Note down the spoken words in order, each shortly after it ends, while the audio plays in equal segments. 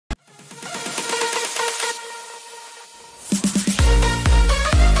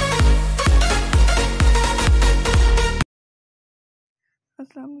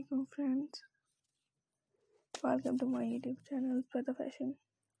friends, welcome to my YouTube channel for the fashion.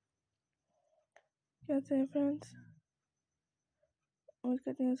 कैसे हैं friends? उम्मीद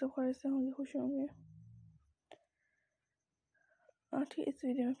करती हूँ सब खैरियत से होंगे, खुश होंगे। आज की इस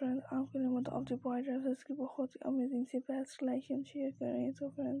वीडियो में फ्रेंड्स आपके लिए मुताबिक बॉय ड्रेसेस की बहुत ही अमेजिंग सी बेस्ट कलेक्शन शेयर कर रहे हैं। तो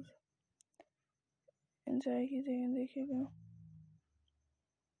फ्रेंड्स एंजॉय कीजिएगा, देखिएगा।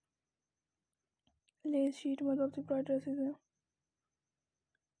 लेस शीट मुताबिक बॉय ड्रेसेस हैं,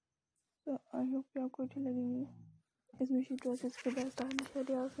 तो आई होप कि आपको अच्छी लगेंगी। इसमें शीट ड्रेसेस के बेस्ट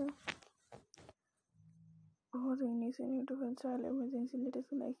आइडियाज हैं, बहुत ही यूनिक से न्यू डिफरेंट स्टाइल अमेजिंग सी लेटेस्ट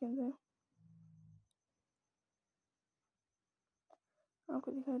कलेक्शन है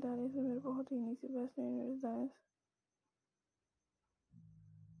आपको दिखाई जा रही है। इसमें मेरे बहुत ही यूनिक से बेस्ट न्यू डिजाइन,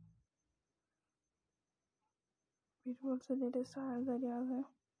 ब्यूटीफुल से लेटेस्ट स्टाइल आइडियाज हैं।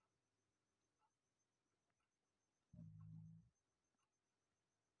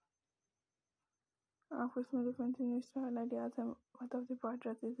 आपको इसमें डिफरेंट न्यू स्टाइल आइडियाज हैं, मतलब कि बॉय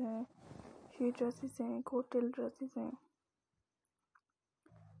ड्रेसेस हैं, शीट ड्रेसेस हैं, कोटेल ड्रेसेस हैं।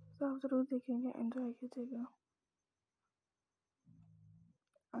 तो आप ज़रूर देखेंगे, एंजॉय कीजिएगा।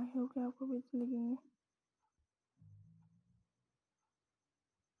 आई होप कि आपको भी अच्छी लगेंगी।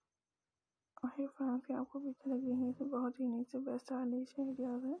 आई होप फ्रेंड्स कि आपको भी अच्छी लग रही है। इसमें बहुत ही यूनिक से बेस्ट स्टाइलिश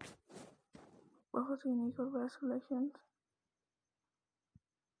आइडियाज हैं, बहुत यूनिक और बेस्ट कलेक्शन,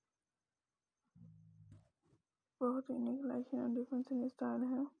 बहुत यूनिक कलेक्शन और डिफरेंट स्टाइल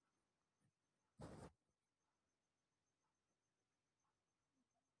है।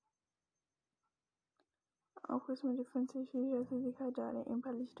 आपको इसमें डिफरेंट से ड्रेसेस दिखाई जा रहे हैं,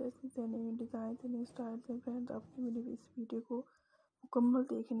 एम्बेलिश ड्रेसेस हैं, न्यू डिज़ाइन से न्यू स्टाइल से। फ्रेंड्स आपने मेरी इस वीडियो को मुकम्मल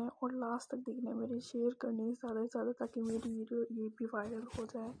देखना है और लास्ट तक देखना है, मेरे शेयर करनी है ज़्यादा से ज़्यादा, ताकि मेरी वीडियो ये भी वायरल हो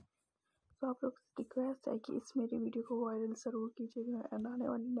जाए। तो आप लोग से रिक्वेस्ट है कि इस मेरी वीडियो को वायरल ज़रूर कीजिएगा एंड आने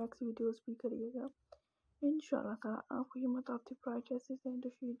वाली नेक्स्ट वीडियोस भी करिएगा इंशाल्लाह ताला। आपको ये मुताबिक ब्राइट ड्रेसेस हैं, जो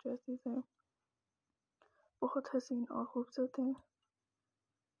शीट ड्रेसेस हैं, बहुत हसीन और खूबसूरत हैं।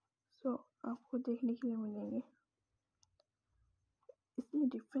 सो आपको देखने के लिए मिलेंगे। इसमें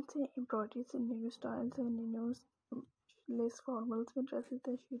डिफरेंस है, एम्ब्रॉयडरी से न्यू स्टाइल्स हैं, न्यू लेस फॉर्मल्स में ड्रेसेस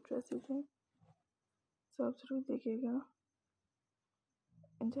हैं, शीट ड्रेसेस हैं। सो आप ज़रूर देखिएगा,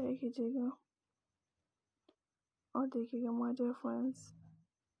 एंजॉय कीजिएगा और देखिएगा माय डियर फ्रेंड्स।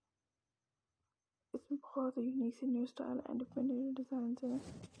 इसमें बहुत ही यूनिक से new style and different new design हैं,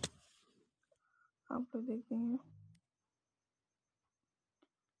 आप लोग देखते हैं,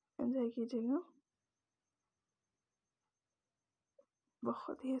 एंजॉय कीजिएगा।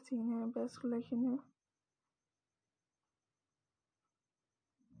 बहुत ही हसीन है, बेस्ट कलेक्शन है।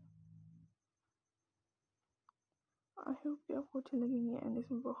 आई होप कि आपको अच्छी लगेंगे एंड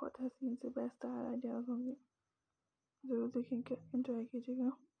इसमें बहुत हसीन से बेस्ट आइडियाज होंगे, ज़रूर देखेंगे, एंजॉय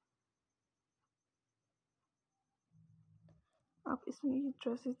कीजिएगा। आप इसमें ये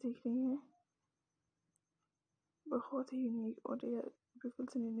ड्रेसेस देख रही हैं, बहुत ही यूनिक और बिल्कुल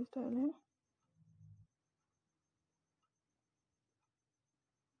से न्यू स्टाइल है,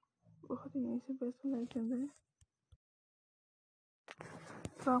 बहुत ही यूनिक से बेस्ट कलेक्शन है।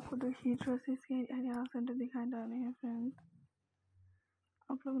 तो आपको जो शीट ड्रेसेस के आइडियाज सेंटर दिखाए जा रहे हैं फ्रेंड्स,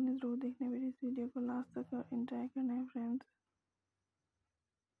 आप लोगों ने ज़रूर देखना है मेरी इस वीडियो को लास्ट तक और एंजॉय करना है फ्रेंड्स।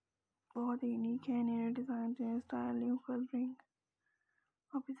 बहुत ही यूनिक है, new design, new style, new colouring.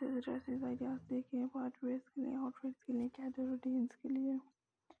 आप इसे ड्रेसेस आइडियाज देखें, पार्टी वेयर्स के लिए, आउटफिट्स के लिए, कैजुअल रूटीन्स के लिए,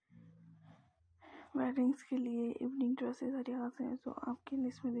 वेडिंग्स के लिए, इवनिंग ड्रेसेस आइडियाज हैं। सो आपके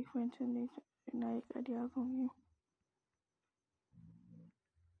लिस्ट में डिफरेंट नए आइडियाज होंगे।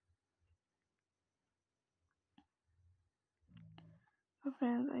 तो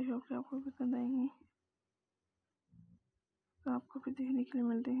फ्रेंड्स आई होप कि आपको पसंद आएंगी, तो आपको भी देखने के लिए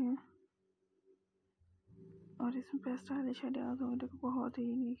मिलते हैं और इसमें बेस्ट स्टाइलिश आइडियाज होंगे, जो बहुत ही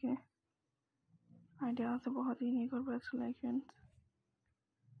यूनिक है। आइडियाज है बहुत ही यूनिक और बेस्ट कलेक्शन,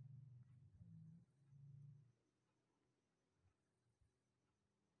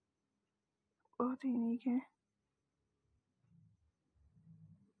 बहुत ही यूनिक है।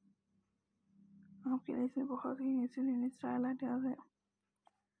 आपके लिए इसमें बहुत ही यूनिक स्टाइल आइडियाज है,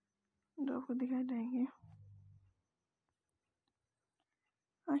 जो आपको दिखाई जाएंगे।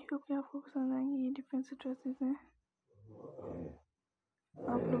 आई होप कि आपको पसंद आएंगे। ये डिफरेंट से ड्रेसेस हैं,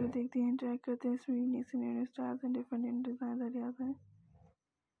 आप लोग देखते हैं, एंजॉय करते हैं। इसमें यूनिक से new styles and different design ideas हैं,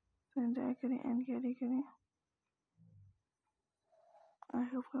 तो एंजॉय करें एंड कैरी करें। आई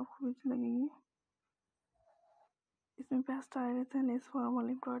होप कि आपको भी अच्छी लगेगी। इसमें बेस्ट स्टाइल्स हैं, less formal,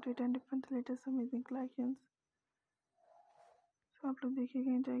 embroidered and different latest amazing collections. तो आप लोग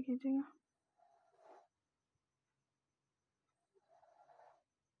देखिएगा, एंजॉय कीजिएगा।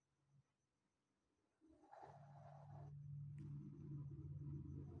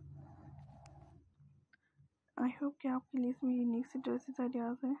 आई होप कि आपके लिए इसमें यूनिक से ड्रेसेस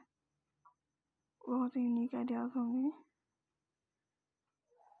आइडियाज़ हैं, बहुत यूनिक आइडियाज़ होंगे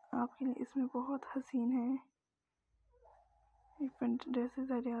आपके लिए। इसमें बहुत हसीन है डिफरेंट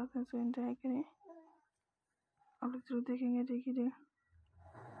ड्रेसेस आइडियाज़ हैं, सो एंजॉय करें। आप लोग जरूर देखेंगे, देखिए।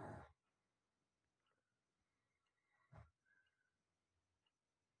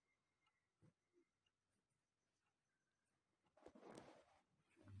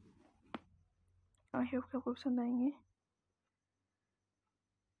 आई होप कि आपको पसंद आएंगे।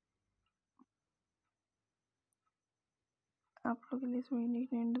 आप लोग के लिए इसमें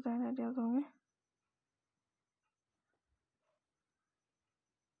यूनिक नए डिज़ाइन आइडियाज़ होंगे।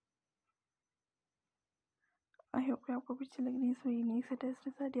 आई होप कि आपको अच्छी लग रही है इसमें यूनिक से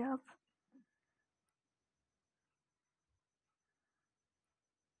ड्रेसेस आइडियाज़।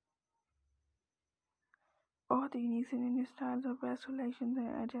 बहुत यूनिक से न्यू स्टाइल्स और बेस्ट कलेक्शन है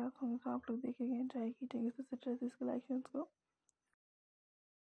आइडियाज़ होंगे, तो आप लोग देखेंगे, एंजॉय कीजिएगा सबसे ड्रेसेस कलेक्शंस को।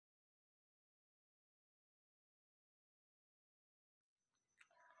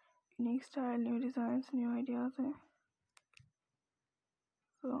 Unique style, new designs, new ideas हैं,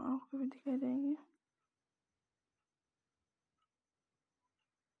 तो आपको भी दिखाई देंगे।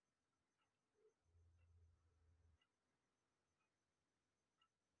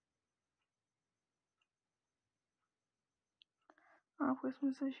 आपको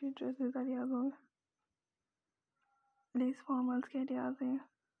इसमें से शी ड्रेसेस आइडियाज़ होंगे, लेस फॉर्मल्स के आइडियाज़ हैं,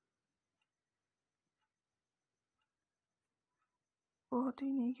 बहुत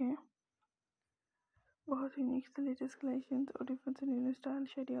यूनिक है, बहुत यूनिक से लेटेस्ट कलेक्शन और डिफरेंट से न्यू स्टाइल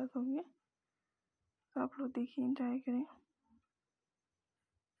आइडियाज़ होंगे, तो आप लोग देखिए, एंजॉय करें।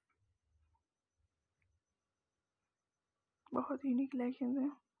 बहुत यूनिक कलेक्शन है।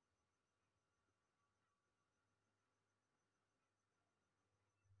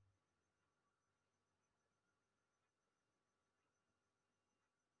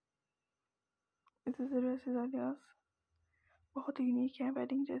 इस ड्रेसेस आइडियाज़ बहुत यूनिक है,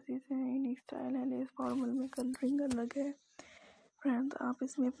 वेडिंग ड्रेसेस हैं, यूनिक स्टाइल है, लेस फॉर्मल में कलरिंग अलग है। फ्रेंड्स, आप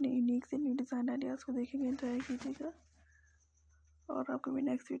इसमें अपने यूनिक से न्यू डिज़ाइन आइडियाज़ को देखेंगे, एंजॉय कीजिएगा। और आपको भी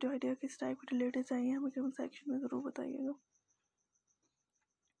नेक्स्ट वीडियो आइडिया किस टाइप के रिलेटेड चाहिए, हमें कमेंट सेक्शन में ज़रूर बताइएगा।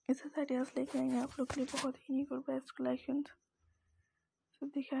 ऐसे आइडियाज़ लेके आएंगे आप लोग के लिए बहुत यूनिक और बेस्ट कलेक्शन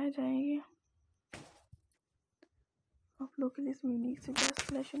सब दिखाए जाएंगे आप लोग के लिए। इसमें यूनिक से बेस्ट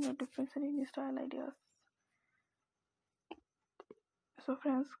कलेक्शन और different new style ideas. So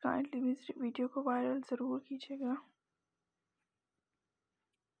friends, kindly इस वीडियो को वायरल ज़रूर कीजिएगा।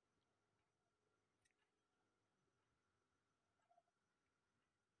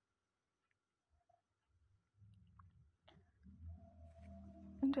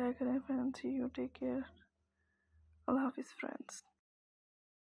 एंजॉय करें फ्रेंड्स, यू टेक केयर, अल्लाह हाफिज़ फ्रेंड्स।